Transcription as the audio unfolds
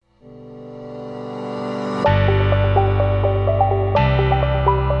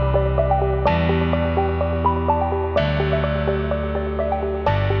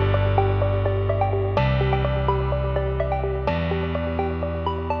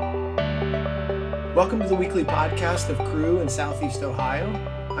Welcome to the weekly podcast of Cru in Southeast Ohio.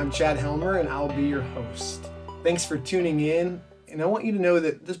 I'm Chad Helmer and I'll be your host. Thanks for tuning in. And I want you to know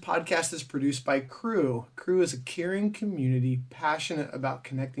that this podcast is produced by Cru. Cru is a caring community passionate about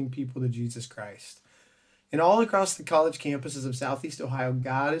connecting people to Jesus Christ. And all across the college campuses of Southeast Ohio,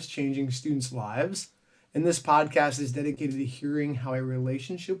 God is changing students' lives. And this podcast is dedicated to hearing how a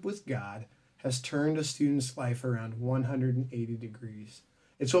relationship with God has turned a student's life around 180 degrees.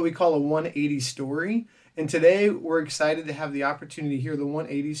 It's what we call a 180 story. And today we're excited to have the opportunity to hear the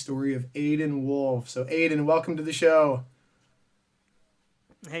 180 story of Aiden Wolf. So Aiden, welcome to the show.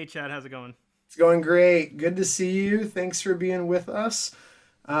 Hey Chad, how's it going? It's going great. Good to see you. Thanks for being with us.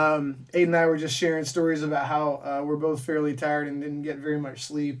 Aiden and I were just sharing stories about how we're both fairly tired and didn't get very much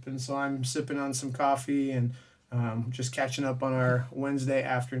sleep. And so I'm sipping on some coffee and just catching up on our Wednesday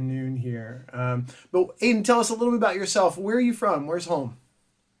afternoon here. But Aiden, tell us a little bit about yourself. Where are you from? Where's home?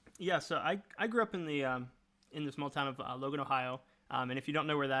 Yeah, so I grew up in the small town of Logan, Ohio, and if you don't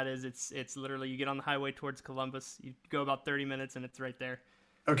know where that is, it's literally you get on the highway towards Columbus, you go about 30 minutes, and it's right there.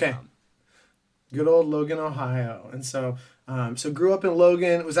 Okay, good old Logan, Ohio, and so grew up in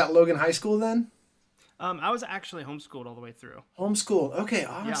Logan. Was that Logan High School then? I was actually homeschooled all the way through. Homeschooled. Okay,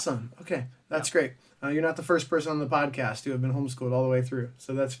 awesome. Yeah. Okay, that's great. You're not the first person on the podcast to have been homeschooled all the way through,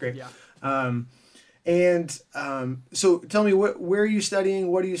 so that's great. Yeah. So tell me, where are you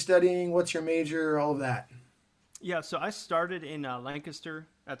studying? What are you studying? What's your major? All of that. Yeah, so I started in Lancaster,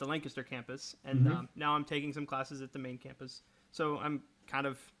 at the Lancaster campus, and now I'm taking some classes at the main campus. So I'm kind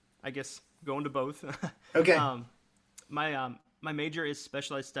of, I guess, going to both. Okay. My major is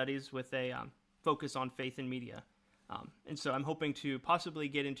specialized studies with a focus on faith and media. And so I'm hoping to possibly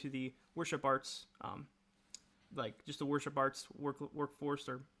get into the worship arts, like just the worship arts workforce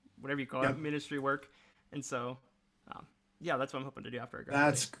or whatever you call it, ministry work. And so, that's what I'm hoping to do after I graduate.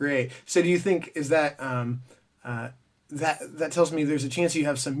 That's great. So do you think, is that, that tells me there's a chance you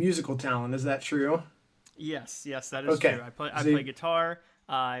have some musical talent. Is that true? Yes, that is true. I play guitar,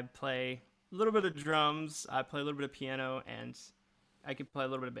 I play a little bit of drums, I play a little bit of piano, and I can play a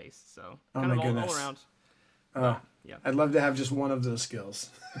little bit of bass. So kind of all around. Yeah. I'd love to have just one of those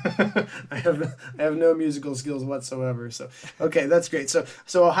skills. I have no musical skills whatsoever. So, okay, that's great. So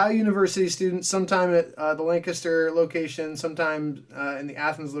Ohio University student, sometime at the Lancaster location, sometime in the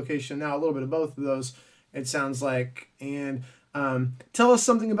Athens location. Now a little bit of both of those, it sounds like. And tell us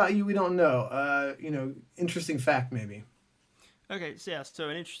something about you we don't know. Interesting fact maybe. Okay, so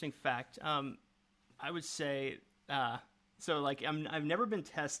an interesting fact. I would say, I've never been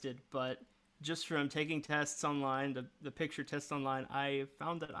tested, but just from taking tests online, the picture tests online, I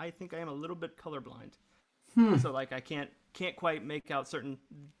found that I think I am a little bit colorblind. So I can't quite make out certain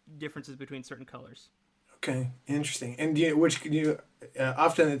differences between certain colors. Okay, interesting. And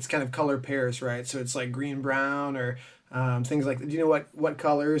often it's kind of color pairs, right? So it's like green, brown, or things like that. Do you know what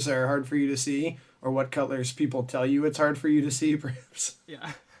colors are hard for you to see, or what colors people tell you it's hard for you to see, perhaps? Yeah,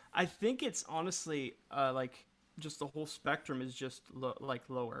 I think it's honestly just the whole spectrum is just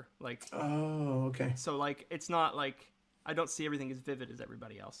lower. Oh, okay. So it's not like I don't see everything as vivid as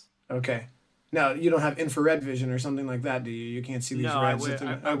everybody else. Okay. Now you don't have infrared vision or something like that, do you? You can't see these reds.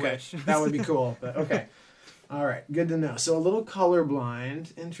 I wish. That would be cool. But okay. All right. Good to know. So a little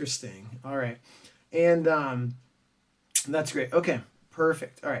colorblind. Interesting. All right. And that's great. Okay.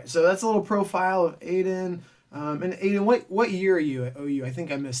 Perfect. All right. So that's a little profile of Aiden. And Aiden, what year are you at OU? I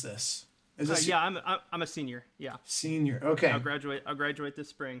think I missed this. I'm a senior. Yeah. Senior. Okay. I'll graduate this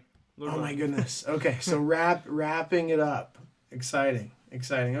spring. Oh my goodness. Okay. So wrapping it up. Exciting.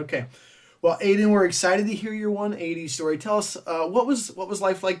 Okay. Well, Aiden, we're excited to hear your 180 story. Tell us what was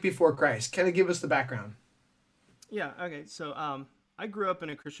life like before Christ? Kind of give us the background. Yeah. Okay. So I grew up in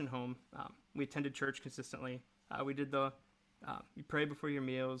a Christian home. We attended church consistently. We did you pray before your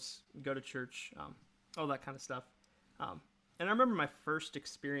meals, go to church, all that kind of stuff. And I remember my first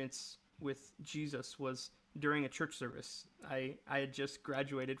experience with Jesus was during a church service. I had just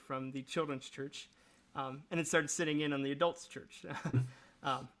graduated from the children's church, and had started sitting in on the adults' church.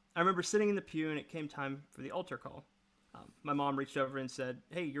 I remember sitting in the pew, and it came time for the altar call. My mom reached over and said,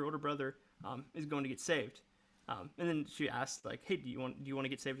 "Hey, your older brother is going to get saved." And then she asked, "Hey, do you want to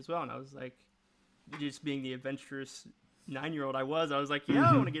get saved as well?" And I was like, just being the adventurous 9-year-old I was like, "Yeah,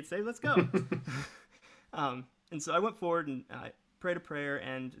 I want to get saved. Let's go." And so I went forward and prayed a prayer,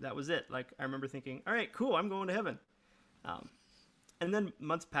 and that was it. I remember thinking, all right, cool, I'm going to heaven. And then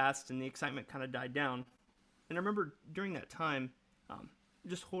months passed, and the excitement kind of died down. And I remember during that time,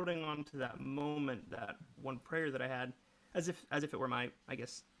 just holding on to that moment, that one prayer that I had, as if it were my, I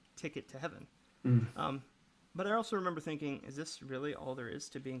guess, ticket to heaven. But I also remember thinking, is this really all there is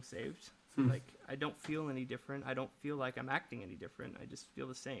to being saved? Like, I don't feel any different. I don't feel like I'm acting any different. I just feel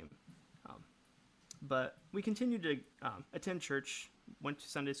the same. Um, but we continued to attend church, went to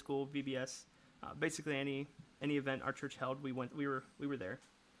Sunday school, VBS, basically any event our church held, we went. We were there.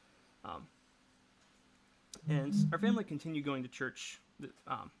 Um, and our family continued going to church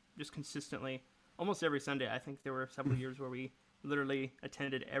just consistently, almost every Sunday. I think there were several years where we literally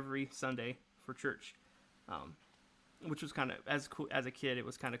attended every Sunday for church, which was kind of as cool as a kid. It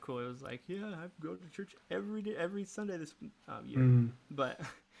was kind of cool. It was like, yeah, I go to church every day, every Sunday this year. But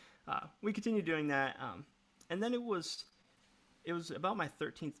we continued doing that, and then it was about my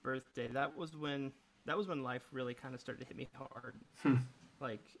 13th birthday. That was when life really kind of started to hit me hard.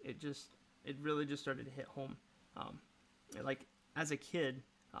 Like it really just started to hit home. Like as a kid,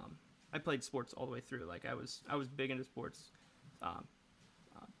 I played sports all the way through. Like I was big into sports,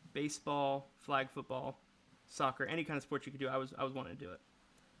 baseball, flag football, soccer, any kind of sport you could do. I was wanting to do it.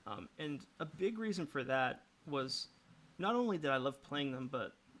 And a big reason for that was not only did I love playing them,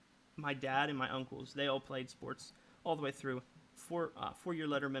 but my dad and my uncles, they all played sports all the way through. 4-year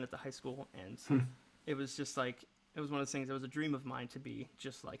letterman at the high school, and it was just like, it was one of those things. It was a dream of mine to be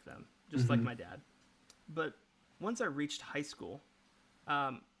just like them, just like my dad. But once I reached high school,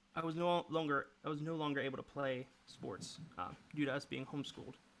 I was no longer able to play sports due to us being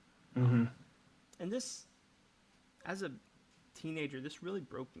homeschooled. And this, as a teenager, this really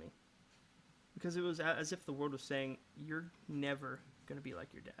broke me, because it was as if the world was saying, "You're never gonna be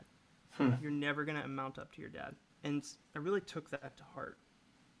like your dad. You're never gonna amount up to your dad." And I really took that to heart,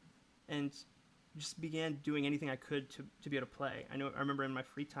 and just began doing anything I could to be able to play. I remember in my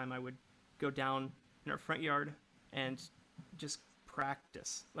free time, I would go down in our front yard and just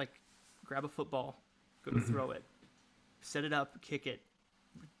practice, like grab a football, go to throw it, set it up, kick it,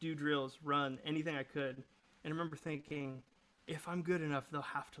 do drills, run, anything I could. And I remember thinking, if I'm good enough, they'll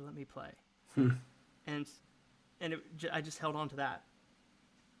have to let me play. And I just held on to that.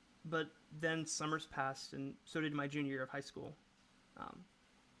 But then summers passed, and so did my junior year of high school.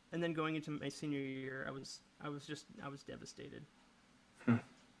 And then going into my senior year, I was devastated.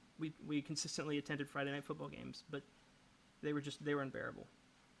 We consistently attended Friday night football games, but they were unbearable.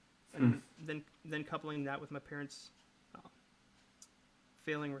 And then coupling that with my parents'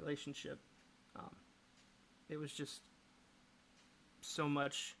 failing relationship, it was just so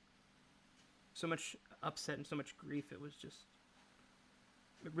much upset and so much grief. It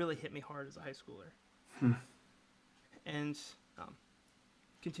really hit me hard as a high schooler. And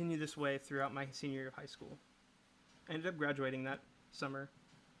continued this way throughout my senior year of high school. I ended up graduating that summer,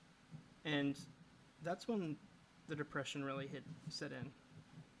 and that's when the depression really set in.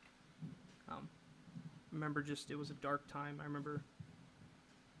 Remember, it was a dark time. I remember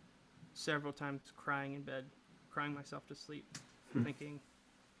several times crying in bed, crying myself to sleep, thinking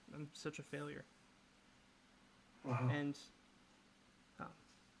I'm such a failure. Wow. And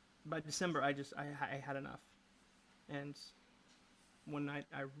by December, I had enough. And one night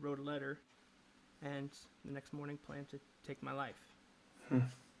I wrote a letter, and the next morning planned to take my life. I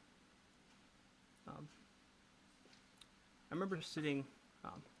remember sitting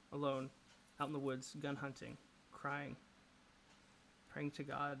alone out in the woods, gun hunting, crying, praying to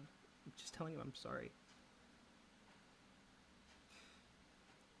God, just telling him I'm sorry.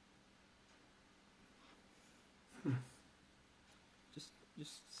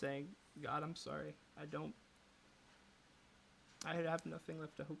 Just saying, God, I'm sorry. I have nothing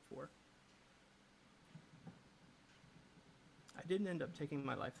left to hope for. I didn't end up taking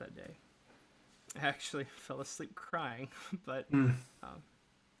my life that day. I actually fell asleep crying, but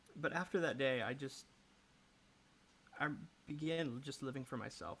after that day, I began just living for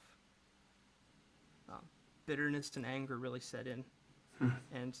myself. Bitterness and anger really set in,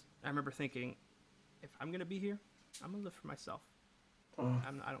 and I remember thinking, if I'm gonna be here, I'm gonna live for myself.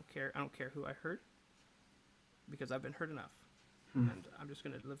 I don't care who I hurt, because I've been hurt enough, and I'm just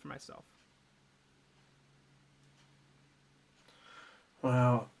gonna live for myself.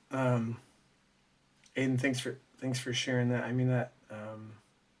 Wow. Aiden, thanks for sharing that. I mean,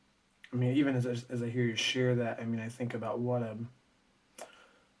 even as I hear you share that, I mean, I think about what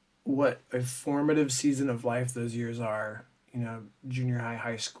a formative season of life those years are. Junior high,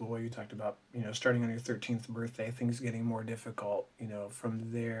 high school. You talked about, starting on your 13th birthday, things getting more difficult,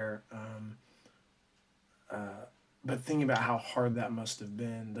 from there. But thinking about how hard that must have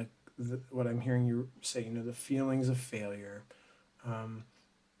been, what I'm hearing you say, the feelings of failure,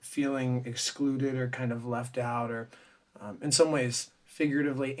 feeling excluded or kind of left out, or in some ways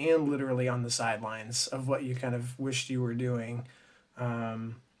figuratively and literally on the sidelines of what you kind of wished you were doing.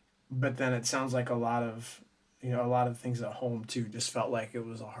 But then it sounds like a lot of a lot of things at home too just felt like it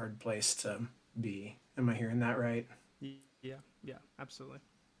was a hard place to be. Am I hearing that right? Yeah, yeah, absolutely.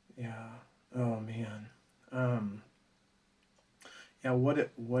 Yeah. Oh man. Um, yeah.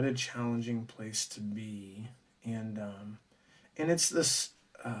 What a challenging place to be, and it's this.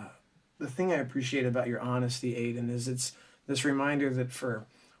 Uh, the thing I appreciate about your honesty, Aiden, is it's this reminder that for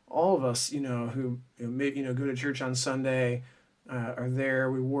all of us, who go to church on Sunday, are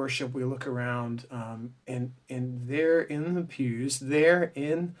there, we worship, we look around, and there in the pews, there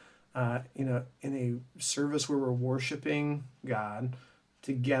in a service where we're worshiping God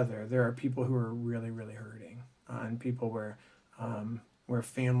together, there are people who are really, really hurting, and people where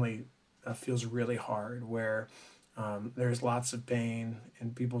family feels really hard, where there's lots of pain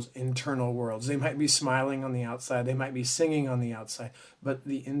in people's internal worlds. They might be smiling on the outside, they might be singing on the outside, but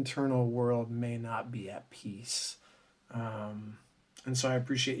the internal world may not be at peace. Um, and so I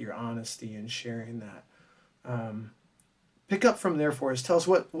appreciate your honesty in sharing that. Um, Pick up from there for us. Tell us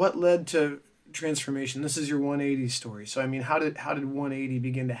what led to transformation. This is your 180 story. So I mean, how did 180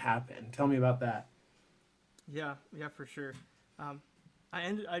 begin to happen? Tell me about that. Yeah, yeah, for sure. Um, I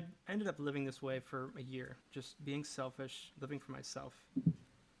ended up living this way for a year, just being selfish, living for myself.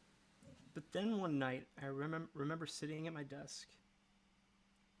 But then one night, I remember sitting at my desk,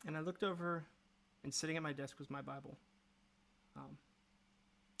 and I looked over, and sitting at my desk was my Bible. Um,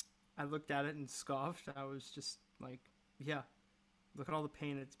 I looked at it and scoffed. I was just like, yeah, look at all the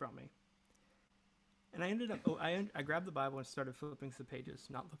pain it's brought me. And I ended up, I grabbed the Bible and started flipping through the pages,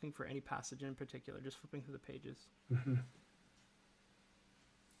 not looking for any passage in particular, just flipping through the pages. Mm-hmm.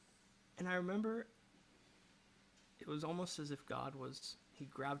 And I remember it was almost as if he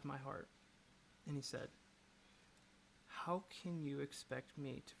grabbed my heart and he said, how can you expect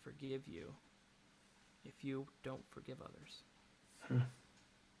me to forgive you if you don't forgive others? Hmm.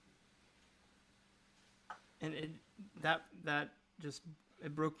 And that just,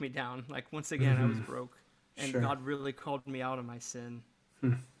 it broke me down. Like, once again, I was broke, and Sure. God really called me out of my sin.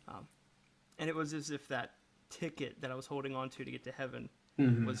 Hmm. And it was as if that ticket that I was holding on to get to heaven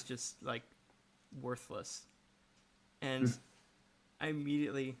Mm-hmm. was just like worthless. And I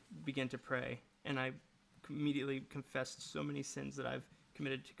immediately began to pray, and I immediately confessed so many sins that I've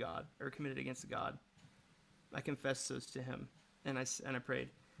committed to God, or committed against God. I confessed those to Him, and I prayed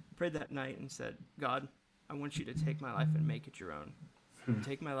that night and said, God, I want you to take my life and make it your own.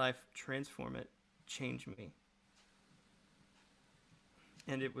 Take my life, transform it, change me.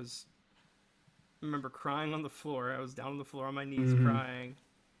 And it was, I remember crying on the floor. I was down on the floor on my knees crying.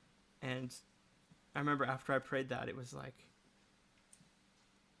 And I remember after I prayed that, it was like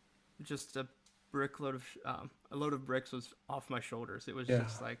just a load of bricks was off my shoulders. It was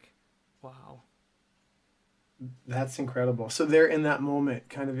just like, wow. That's incredible. So they're in that moment,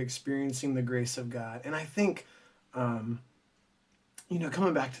 kind of experiencing the grace of God. And I think, coming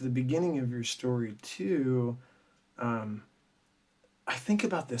back to the beginning of your story too, I think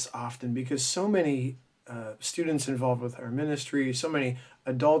about this often because so many students involved with our ministry, so many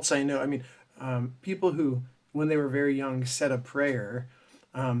adults I know, I mean, people who, when they were very young, said a prayer.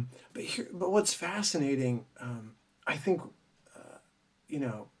 But what's fascinating, I think,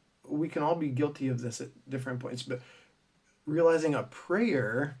 we can all be guilty of this at different points, but realizing a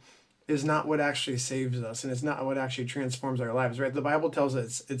prayer is not what actually saves us, and it's not what actually transforms our lives, right? The Bible tells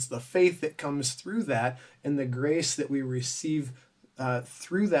us it's the faith that comes through that, and the grace that we receive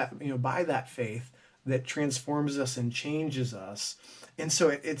through that, by that faith, that transforms us and changes us. And so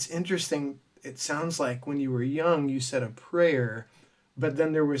it's interesting. It sounds like when you were young, you said a prayer, but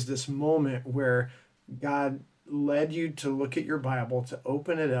then there was this moment where God led you to look at your Bible, to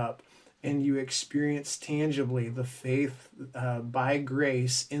open it up, and you experienced tangibly the faith by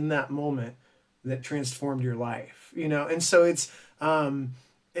grace in that moment that transformed your life. And so it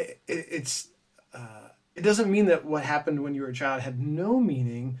doesn't mean that what happened when you were a child had no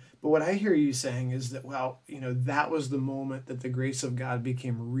meaning, but what I hear you saying is that, that was the moment that the grace of God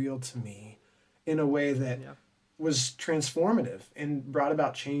became real to me in a way that was transformative and brought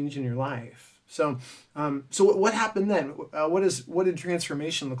about change in your life. So what happened then? What did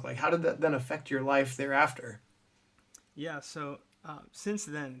transformation look like? How did that then affect your life thereafter? Yeah. So since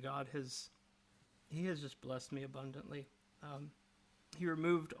then, He has just blessed me abundantly. He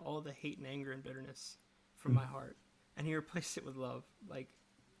removed all the hate and anger and bitterness from my heart, and He replaced it with love. Like,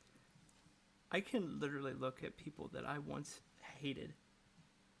 I can literally look at people that I once hated,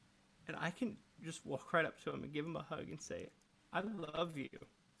 and I can just walk right up to them and give them a hug and say, I love you.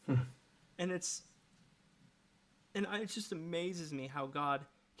 And it just amazes me how God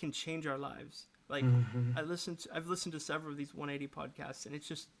can change our lives. Like, I've listened to several of these 180 podcasts, and it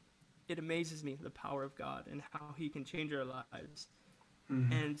it amazes me, the power of God and how he can change our lives.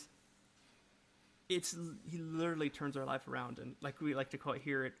 Mm-hmm. And he literally turns our life around, and like we like to call it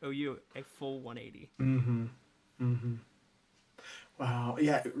here at OU, a full 180. Mm-hmm. Mm-hmm. Wow.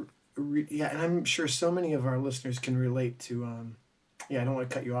 Yeah. Yeah. And I'm sure so many of our listeners can relate to, I don't want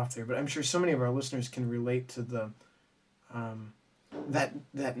to cut you off there, but I'm sure so many of our listeners can relate to the,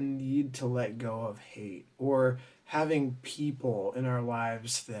 that need to let go of hate, or having people in our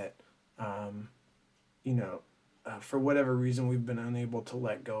lives that, for whatever reason, we've been unable to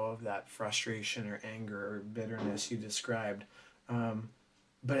let go of that frustration or anger or bitterness you described.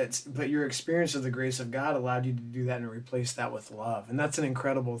 But your experience of the grace of God allowed you to do that and replace that with love. And that's an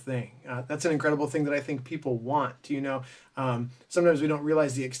incredible thing. That's an incredible thing that I think people want. Sometimes we don't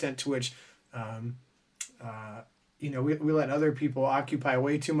realize the extent to which, we let other people occupy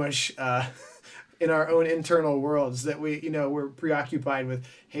way too much in our own internal worlds, that we're preoccupied with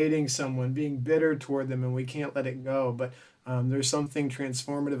hating someone, being bitter toward them, and we can't let it go. But there's something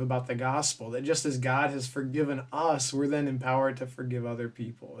transformative about the gospel, that just as God has forgiven us, we're then empowered to forgive other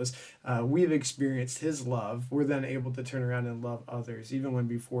people. As we've experienced his love, we're then able to turn around and love others, even when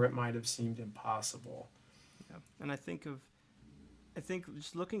before it might have seemed impossible. Yeah. And I think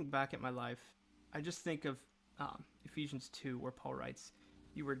just looking back at my life, I just think of Ephesians 2, where Paul writes,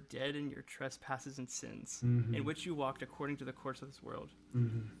 "You were dead in your trespasses and sins, mm-hmm. in which you walked according to the course of this world."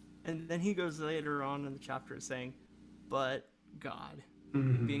 Mm-hmm. And then he goes later on in the chapter saying, "But God,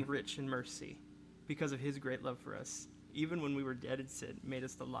 mm-hmm. being rich in mercy, because of his great love for us, even when we were dead in sin, made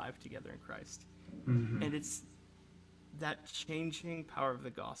us alive together in Christ." Mm-hmm. And it's that changing power of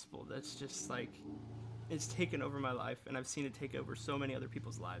the gospel that's just like, it's taken over my life, and I've seen it take over so many other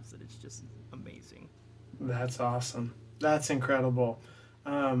people's lives, that it's just amazing. That's awesome. That's incredible.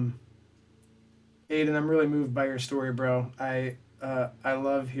 Aiden, I'm really moved by your story, bro. I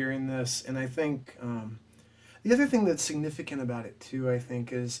love hearing this, and I think the other thing that's significant about it too, I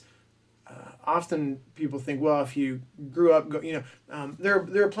think, is often people think, well, if you grew up,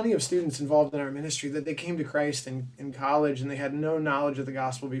 there are plenty of students involved in our ministry that they came to Christ in college and they had no knowledge of the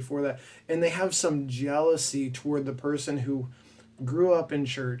gospel before that, and they have some jealousy toward the person who grew up in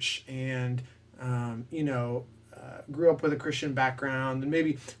church and grew up with a Christian background and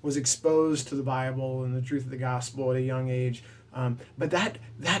maybe was exposed to the Bible and the truth of the gospel at a young age. But that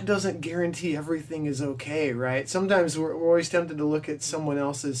doesn't guarantee everything is okay, right? Sometimes we're always tempted to look at someone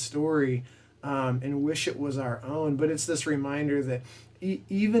else's story and wish it was our own. But it's this reminder that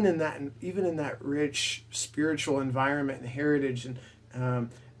even in that rich spiritual environment and heritage, and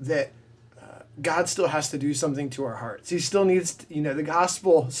that God still has to do something to our hearts. He still needs, the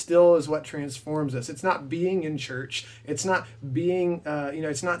gospel still is what transforms us. It's not being in church. It's not being,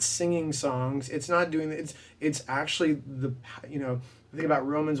 it's not singing songs. It's not doing it. It's actually think about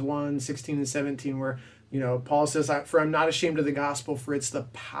Romans 1:16 and 17, where, Paul says, "For I'm not ashamed of the gospel, for it's the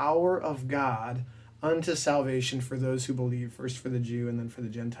power of God unto salvation for those who believe, first for the Jew and then for the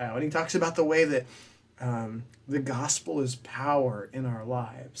Gentile." And he talks about the way that the gospel is power in our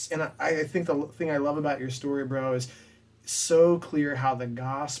lives. And I think the thing I love about your story, bro, is so clear how the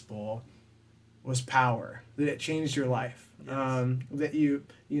gospel was power, that it changed your life. Yes. That you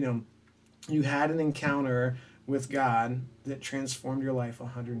had an encounter with God that transformed your life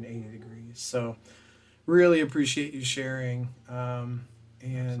 180 degrees. So really appreciate you sharing,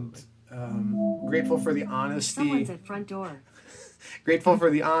 and grateful for the honesty. Someone's at front door. Grateful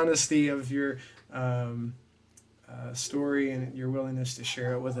for the honesty of your story and your willingness to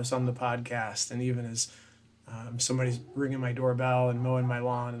share it with us on the podcast. And even as somebody's ringing my doorbell and mowing my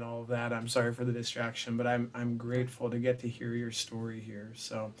lawn and all of that, I'm sorry for the distraction, but I'm grateful to get to hear your story here.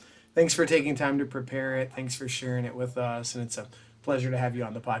 So thanks for taking time to prepare it. Thanks for sharing it with us. And it's a pleasure to have you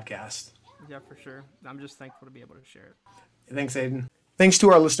on the podcast. Yeah, for sure. I'm just thankful to be able to share it. Thanks, Aiden. Thanks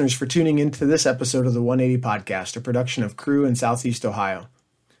to our listeners for tuning into this episode of the 180 Podcast, a production of Cru in Southeast Ohio.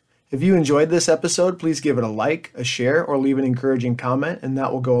 If you enjoyed this episode, please give it a like, a share, or leave an encouraging comment, and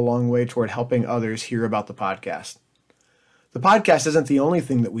that will go a long way toward helping others hear about the podcast. The podcast isn't the only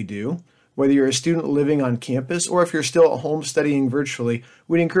thing that we do. Whether you're a student living on campus or if you're still at home studying virtually,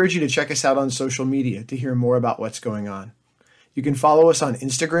 we'd encourage you to check us out on social media to hear more about what's going on. You can follow us on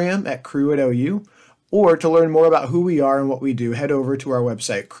Instagram at Cru@OU, or to learn more about who we are and what we do, head over to our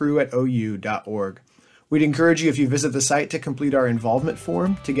website, cru@ou.org. We'd encourage you, if you visit the site, to complete our involvement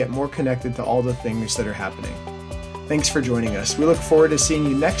form to get more connected to all the things that are happening. Thanks for joining us. We look forward to seeing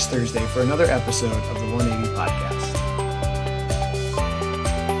you next Thursday for another episode of the 180 Podcast.